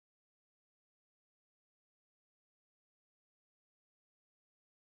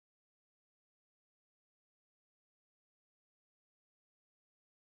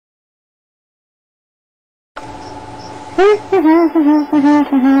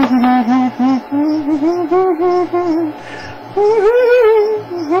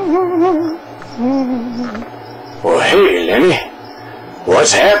Well, hey, Lenny.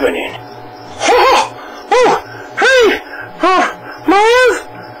 What's happening? Hey! Marv!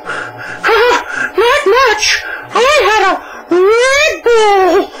 Not much. I had a Red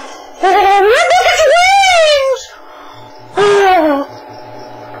Bull! Red Bull gets wings!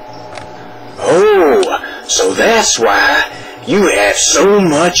 Oh, so that's why you have so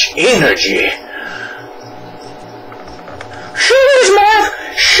much energy. Sure is, Marv!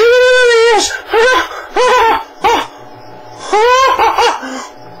 Sure is!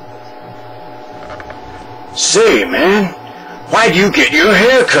 Say, man, why'd you get your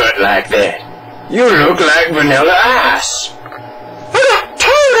hair cut like that? You look like Vanilla Ice. I got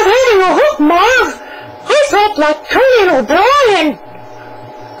tired of having a hook, Marv. I felt like Conan O'Brien.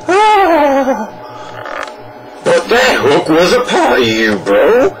 But that hook was a part of you,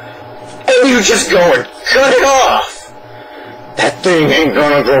 bro. And you just go and cut it off. That thing ain't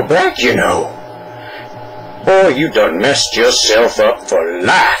gonna go back, you know. Boy, you done messed yourself up for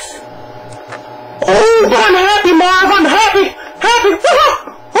life. Oh, but I'm happy, Marv. I'm happy.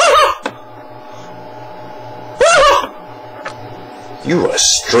 You a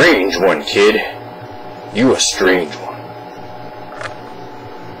strange one, kid. You a strange one.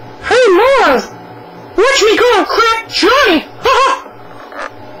 Hey, Marv. Watch me go and crack Johnny.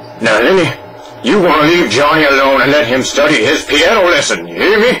 Now, Lenny, you want to leave Johnny alone and let him study his piano lesson. You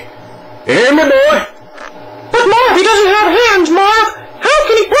hear me? You hear me, boy? But, Marv, he doesn't have hands, Marv. How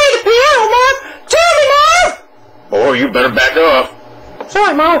can he play the piano, Marv? Tell me, Marv! Oh, you better back up.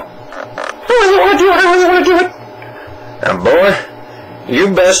 Sorry, Marv. I really want to do it. Now, boy,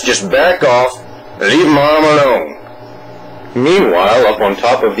 you best just back off and leave Mom alone. Meanwhile, up on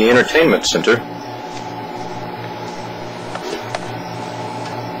top of the entertainment center,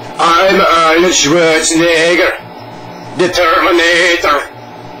 I'm Arnold Schwarzenegger, the Terminator,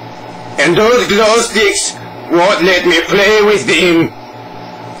 and those Glowsticks won't let me play with them.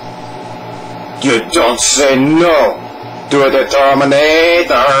 You don't say no to the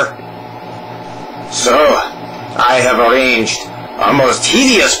Terminator. So, I have arranged a most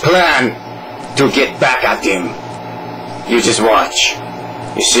hideous plan to get back at him. You just watch.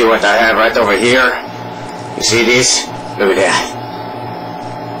 You see what I have right over here? You see this? Look at that.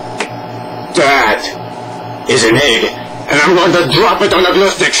 That is an egg, and I'm going to drop it on the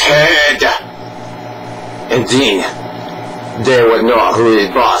Glowstick's head. And then they will know who is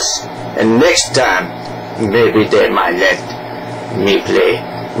boss. And next time, maybe they might let me play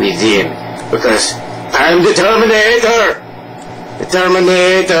with him, because I'm the Terminator! The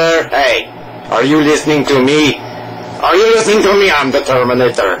Terminator! Hey, are you listening to me? Are you listening to me? I'm the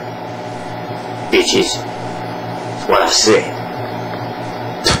Terminator. Bitches. That's what I say.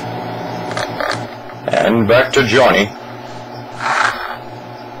 And back to Johnny.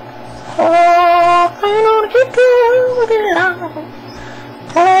 Playing on the guitar,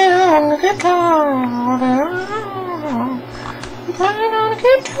 playing on the guitar, playing on the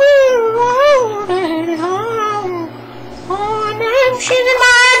guitar, and I'm singing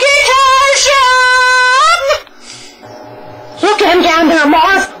my guitar song. Look at him down there,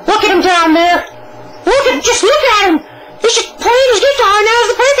 Marv. Look at him down there. Just look at him. He's just playing his guitar. Now's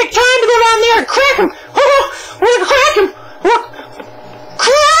the perfect time to go down there and crack him. We're gonna crack him.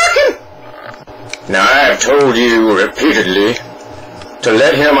 Crack him. Now, I've told you repeatedly to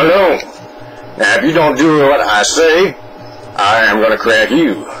let him alone. Now, if you don't do what I say, I am gonna crack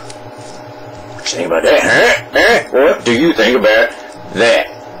you. What you think about that, huh? What do you think about that?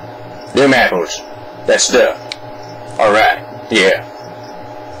 Them apples. That stuff. Alright, yeah.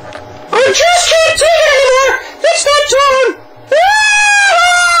 I just can't take it anymore! It's that tone!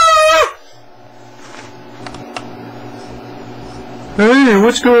 Hey,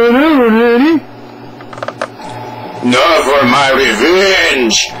 what's going on, lady? Now for my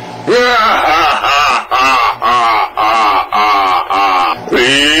revenge!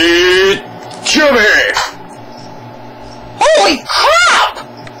 Chubby! Holy crap!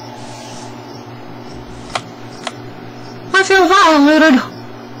 I feel violated.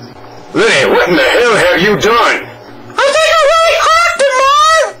 Lenny, what in the hell have you done? I think I really cracked him,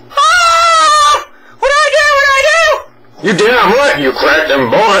 Marv! What'd I do? You damn right you cracked him,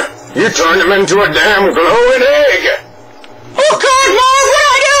 boy. You turned him into a damn glowing egg. Oh, God, Marv, what'd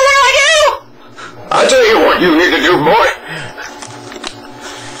I do? I'll tell you what you need to do, boy.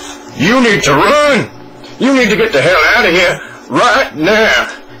 You need to run. You need to get the hell out of here right now.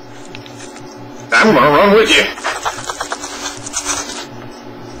 I'm gonna run with you.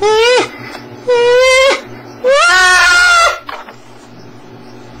 Ah!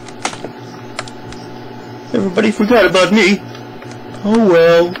 Everybody forgot about me. Oh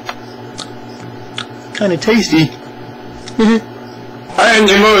well. Kinda tasty. I am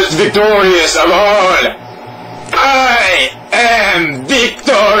the most victorious of all! I am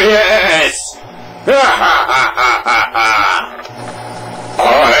victorious!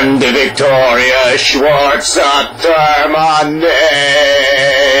 I'm the victorious Schwarzer Terminator!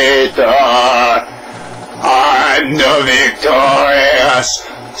 I'm the victorious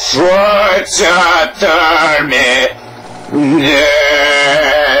Schwarzer Terminator!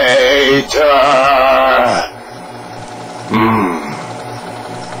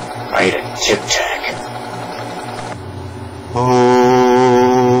 I ate a Tic Tac.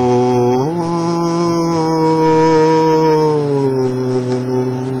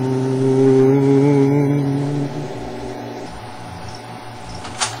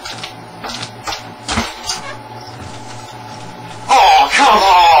 Oh, come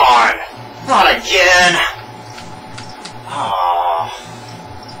on! Not again! Oh.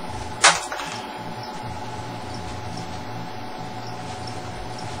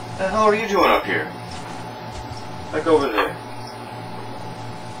 What the hell are you doing up here? Like over there.